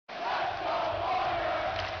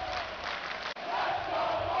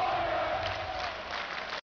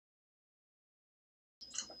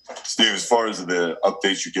Steve, as far as the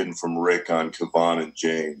updates you're getting from Rick on Kevon and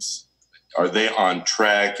James, are they on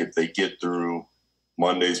track if they get through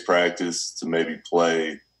Monday's practice to maybe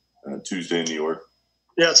play Tuesday in New York?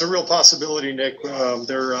 Yeah, it's a real possibility, Nick.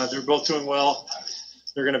 They're both doing well.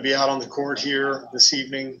 They're going to be out on the court here this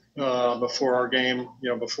evening before our game,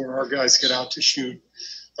 before our guys get out to shoot,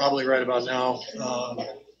 probably right about now,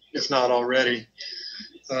 if not already.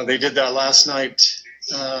 They did that last night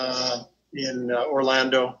in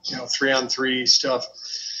Orlando, 3-on-3 stuff.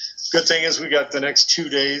 Good thing is we got the next 2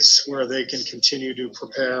 days where they can continue to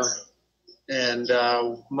prepare. And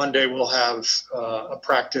Monday we'll have a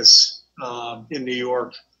practice in New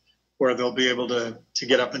York where they'll be able to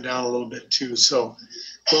get up and down a little bit too. So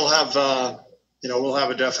we'll have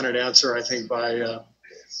a definite answer, I think,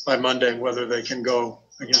 by Monday whether they can go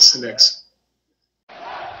against the Knicks.